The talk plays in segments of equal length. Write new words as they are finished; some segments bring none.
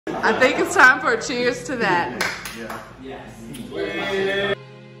I think it's time for a cheers to that. Yeah.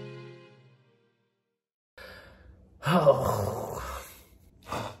 Oh.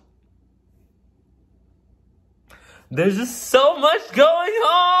 There's just so much going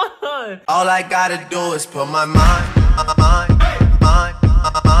on. All I gotta do is put my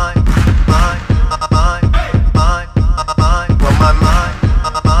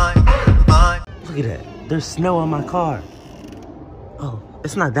Look at that. There's snow on my car. Oh,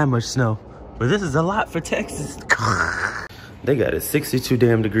 it's not that much snow, but this is a lot for Texas. They got it 62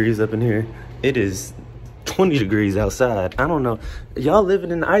 damn degrees up in here. It is 20 degrees outside. I don't know. Y'all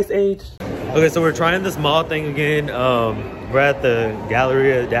living in the ice age? Okay, so we're trying this mall thing again. We're at the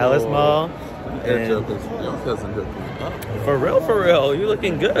Galleria Dallas Mall. And for real, you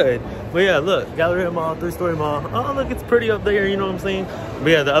looking good. But yeah, look, Galleria Mall, 3-story mall. Oh, look, it's pretty up there, you know what I'm saying?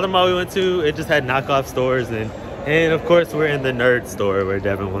 But yeah, the other mall we went to, it just had knockoff stores. And of course, we're in the nerd store where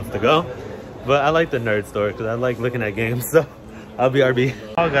Devin wants to go. But I like the nerd store because I like looking at games, so I'll be RB.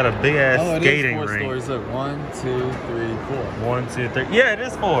 I got a big ass skating ring. Stores. Look, 1, 2, 3, 4. 1, 2, 3. Yeah, it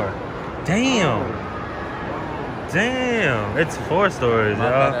is 4. Damn. Damn. It's 4 stores,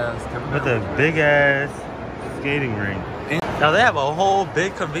 y'all. With a big ass skating ring. Now they have a whole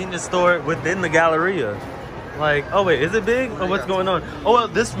big convenience store within the Galleria. Like, oh wait, is it big? Or what's going on? Oh well,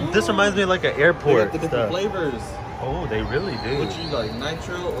 this reminds me of like an airport. They got the different flavors. Oh, they really do. What you like,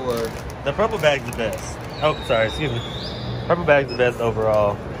 nitro or? The purple bag's the best. Oh, sorry, excuse me. Purple bag's the best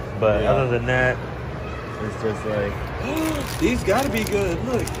overall, but other than that, it's just like these gotta be good.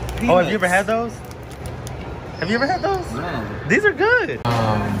 Look. Peanuts. Oh, have you ever had those? Have you ever had those? No. These are good.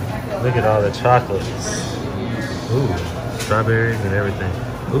 Look at all the chocolates. Ooh, strawberries and everything.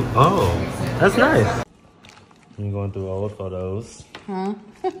 Ooh, oh, that's nice. I'm going through old photos. Huh?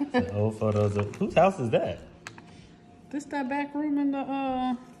 Old photos of whose house is that? This that back room in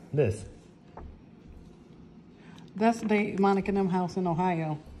the This. That's the Monica and them house in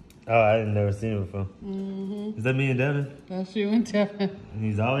Ohio. Oh, I had never seen it before. Mm-hmm. Is that me and Devin? That's you and Devin. And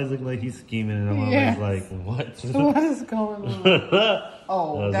he's always looking like he's scheming, and I'm always like, what? What is going on?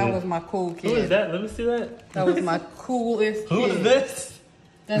 Oh, that was my cool kid. Who is that? Let me see that. That was my coolest Who kid. is this?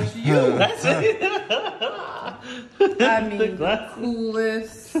 That's you. That's it. I mean, the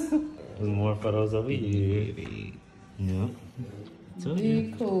coolest. There's more photos over here. Yeah.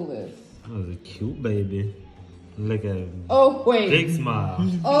 The coolest. That was a cute baby. Look at him. Oh, wait. Big smile.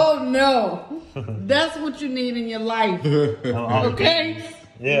 Oh, no. That's what you need in your life. Okay?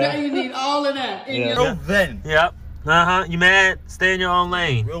 Yeah. Now you need all of that in your Real then. Yep. Uh-huh. You mad? Stay in your own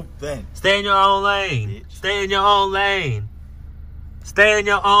lane. Real then. Stay in your own lane. Bitch. Stay in your own lane. Stay in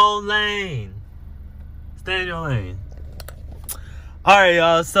your own lane. Stay in your lane. All right,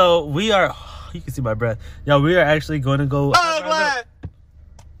 y'all. So we are... You can see my breath. Y'all, we are actually going to go...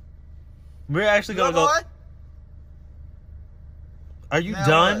 We're actually going to go... Are you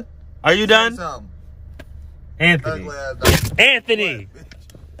done? What? Are you done? Anthony. Anthony.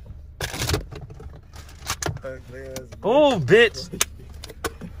 Oh, bitch.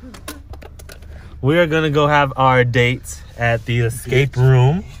 We are going to go have our date at the escape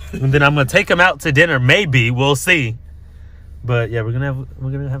room. And then I'm going to take him out to dinner. Maybe. We'll see. But yeah, we're going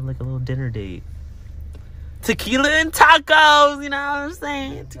to have like a little dinner date. Tequila and tacos. You know what I'm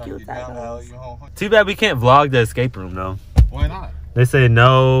saying? Tequila tacos. Too bad we can't vlog the escape room, though. Why not? They say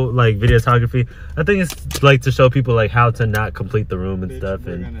no, like, videography. I think it's, like, to show people, like, how to not complete the room and stuff.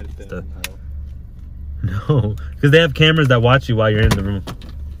 And stuff. No, because they have cameras that watch you while you're in the room.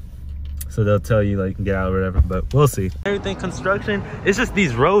 So they'll tell you, like, get out or whatever. But we'll see. Everything construction. It's just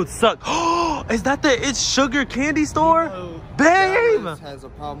these roads suck. Oh, is that It's Sugar Candy Store? Babe! Dallas has a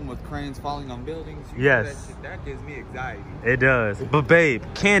problem with cranes falling on buildings. Yes. That gives me anxiety. It does. But babe,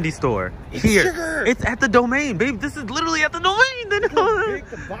 candy store. It's here. Sugar. It's at the Domain, babe. This is literally at the Domain.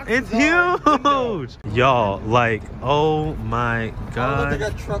 It's huge. Y'all, like, oh my God. Oh, look, they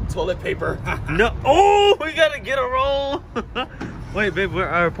got truck toilet paper. No. Oh, we gotta get a roll. Wait, babe, we're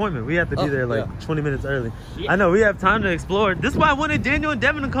our appointment. We have to be there like 20 minutes early. I know, we have time to explore. This is why I wanted Daniel and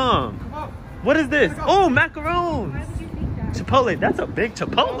Devin to come. Come on. What is this? Oh, macaroons. Chipotle. That's a big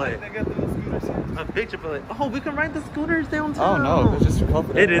Chipotle. A big Chipotle. Oh, we can ride the scooters downtown. Oh no, it's just too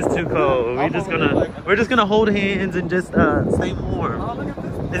cold. It is too cold. We're just gonna hold hands and just stay warm. Oh, look at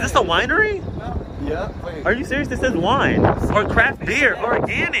this. Is this a winery? No. Yeah. Wait. Are you serious? It says wine or craft beer,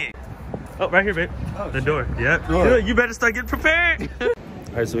 organic. Oh, right here, babe. Oh, the door. Yep. Good. You better start getting prepared. All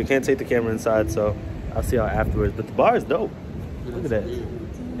right, so we can't take the camera inside, so I'll see y'all afterwards. But the bar is dope. Look at that.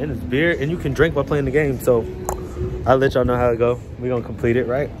 And it's beer, and you can drink while playing the game. So I'll let y'all know how it go. We're gonna complete it,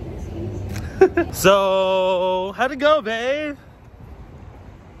 right? So how'd it go, babe?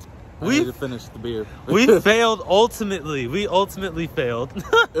 I need to finish the beer. We failed ultimately. We ultimately failed.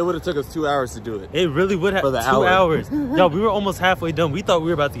 It would have took us 2 hours to do it. It really would have. For the 2 hour. hours. Yo, we were almost halfway done. We thought we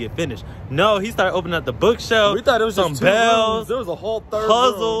were about to get finished. No, he started opening up the bookshelf. We thought it was some just 2 bells. rooms. There was a whole third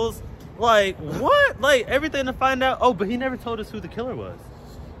puzzles. room. Like, what? Like, everything to find out. Oh, but he never told us who the killer was.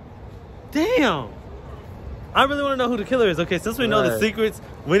 Damn. I really want to know who the killer is. Okay, since we know the secrets,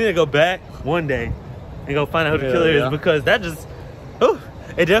 we need to go back one day and go find out who the killer is, because that just,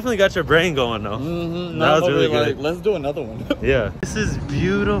 it definitely got your brain going though. That was really good. Let's do another one. Yeah. This is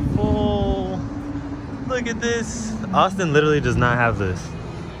beautiful. Look at this. Austin literally does not have this.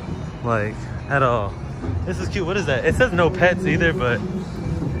 Like, at all. This is cute. What is that? It says no pets either, but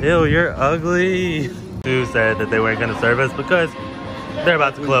ew, you're ugly. Who said that they weren't going to serve us because they're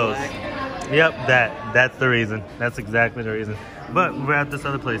about to close. Yep, that's the reason. That's exactly the reason. But we're at this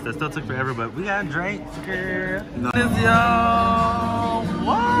other place that still took forever, but we got drinks, girl. Yo,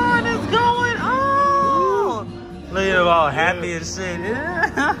 what is going on? Look at them all happy and shit.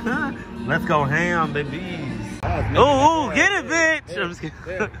 Let's go ham, babies. Oh, get it, bitch. I'm just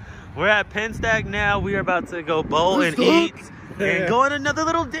kidding. We're at Penstack now. We are about to go bowl and eat. And go on another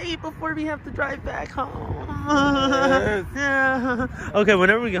little date before we have to drive back home. Yeah. Okay,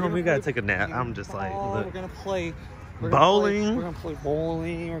 whenever we get home, we gotta take a nap. I'm just like, look. We're gonna play Bowling. We're gonna play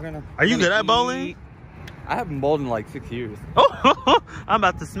bowling. Are you good at bowling? I haven't bowled in like 6 years. Oh, I'm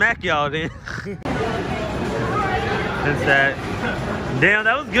about to smack y'all then. That's that. Damn,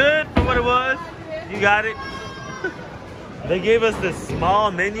 that was good for what it was. You got it. They gave us this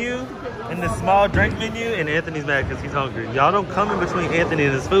small menu and this small drink menu, and Anthony's mad because he's hungry. Y'all don't come in between Anthony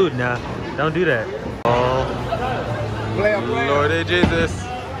and his food now. Don't do that. Oh. Lord Jesus.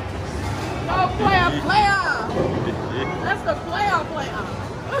 Oh, player. That's the player.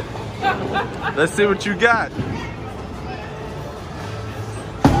 Let's see what you got.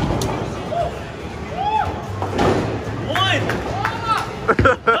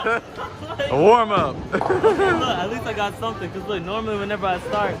 A warm up. Look, at least I got something. Because look, normally whenever I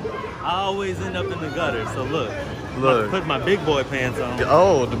start, I always end up in the gutter. So look. Put my big boy pants on.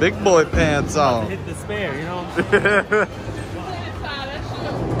 Oh, the big boy pants on. Hit the spare, you know what I'm saying?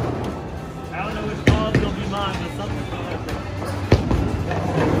 I don't know which ball is going to be mine, but something's going to happen.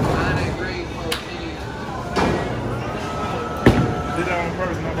 Did that on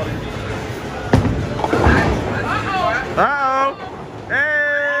purpose, nobody. Uh-oh.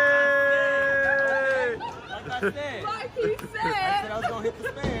 Like I said. Like he I said. said I was going to hit the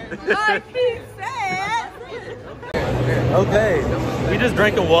spare. Like he said. Okay. We just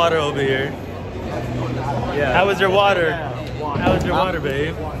drinking water over here. Yeah. How was your water? How was your water,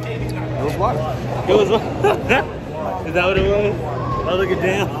 babe? It was water. It was. Is that what it was? Oh, look at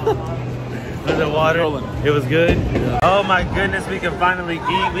damn. Was it water? It was good? Oh my goodness, we can finally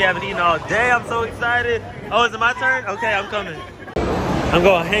eat. We haven't eaten all day. I'm so excited. Oh, is it my turn? Okay, I'm coming. I'm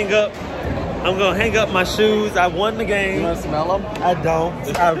gonna hang up. I'm gonna hang up my shoes. I won the game. You want to smell them? I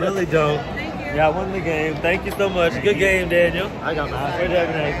don't. I really don't. Thank you. Yeah, I won the game. Thank you so much. Good game, Daniel. I got mine.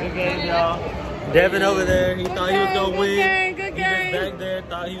 Good game, y'all. Devin over there, he thought he was gonna win. Good He game. just back there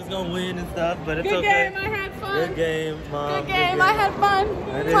thought he was gonna win and stuff, but it's Good okay. game. I had fun. Good game, Mom. Good game. I had fun.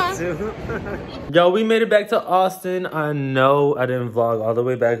 I did too. Yo, we made it back to Austin. I know I didn't vlog all the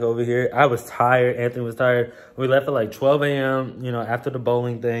way back over here. I was tired. Anthony was tired. We left at like 12 a.m., you know, after the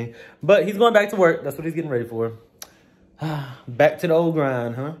bowling thing. But he's going back to work. That's what he's getting ready for. Back to the old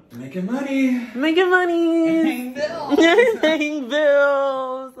grind, huh? Making money. Making money. Paying bills. Paying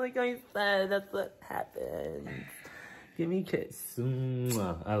bills. Like I said, that's what happens. Give me a kiss.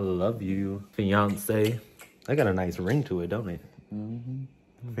 Mwah. I love you. Fiance. I got a nice ring to it, don't it?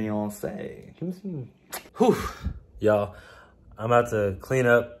 Fiance. Give me some. Whew. Y'all, I'm about to clean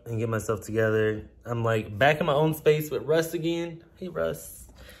up and get myself together. I'm like back in my own space with Russ again. Hey, Russ.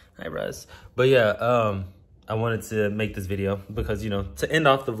 Hi, Russ. But yeah, I wanted to make this video because, you know, to end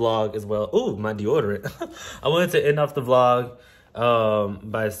off the vlog as well. Ooh, my deodorant. I wanted to end off the vlog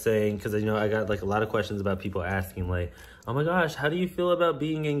by saying, because, you know, I got like a lot of questions about people asking like, oh my gosh, how do you feel about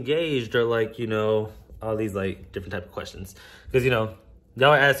being engaged? Or like, you know, all these like different type of questions. Because, you know,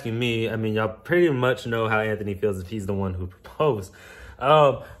 y'all are asking me. I mean, y'all pretty much know how Anthony feels if he's the one who proposed.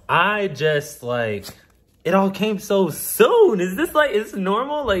 I just like, it all came so soon. Is this like, is this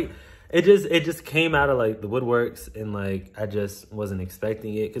normal? Like, it just came out of like the woodworks, and like I just wasn't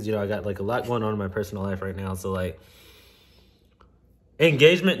expecting it because, you know, I got like a lot going on in my personal life right now. So like,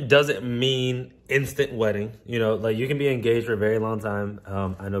 engagement doesn't mean instant wedding. You know, like you can be engaged for a very long time.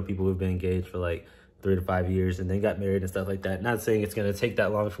 I know people who've been engaged for like 3 to 5 years and then got married and stuff like that. Not saying it's gonna take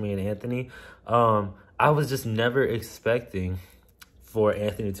that long for me and Anthony. I was just never expecting for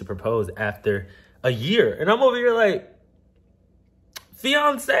Anthony to propose after a year. And I'm over here like,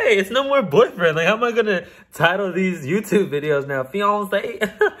 fiance, it's no more boyfriend. Like, how am I gonna title these YouTube videos now? Fiance?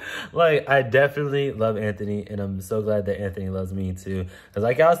 Like, I definitely love Anthony, and I'm so glad that Anthony loves me too. Because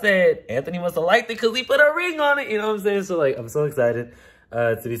like y'all said, Anthony must have liked it because he put a ring on it, you know what I'm saying? So like, I'm so excited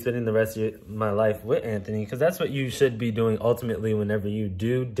to be spending the rest of my life with Anthony, because that's what you should be doing ultimately whenever you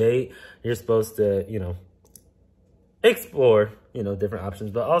do date. You're supposed to, you know, explore, you know, different options.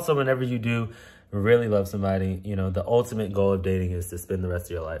 But also whenever you do really love somebody, you know, the ultimate goal of dating is to spend the rest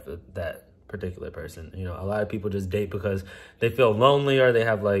of your life with that particular person. You know, a lot of people just date because they feel lonely, or they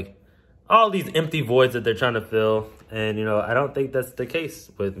have like all these empty voids that they're trying to fill. And, you know, I don't think that's the case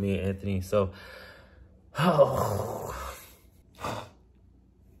with me and Anthony. So,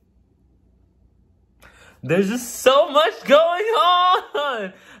 there's just so much going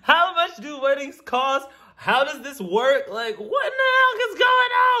on. How much do weddings cost? How does this work? Like, what in the hell is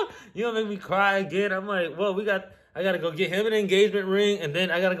going on? You gonna make me cry again? I'm like, well, I gotta go get him an engagement ring, and then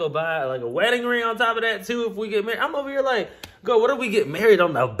I gotta go buy like a wedding ring on top of that too if we get married. I'm over here like, girl, what if we get married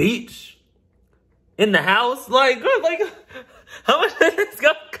on the beach? In the house? Like, girl, like, how much is this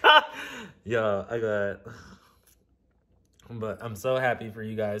gonna cost? Yo, but I'm so happy for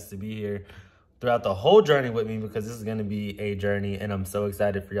you guys to be here throughout the whole journey with me, because this is gonna be a journey, and I'm so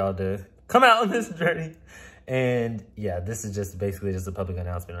excited for y'all to come out on this journey. And yeah, this is just basically just a public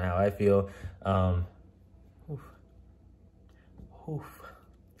announcement on how I feel. I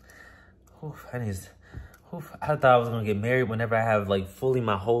thought I was gonna get married whenever I have like fully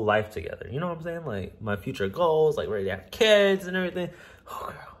my whole life together. You know what I'm saying? Like my future goals, like ready to have kids and everything.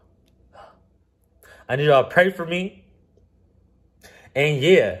 Oh girl, I need y'all to pray for me. And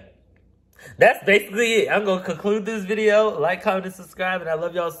yeah, that's basically it. I'm gonna conclude this video. Like, comment, and subscribe. And I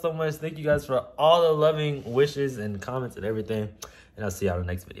love y'all so much. Thank you guys for all the loving wishes and comments and everything. And I'll see y'all in the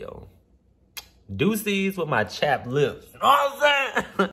next video. Deuces with my chapped lips. You know what I'm saying?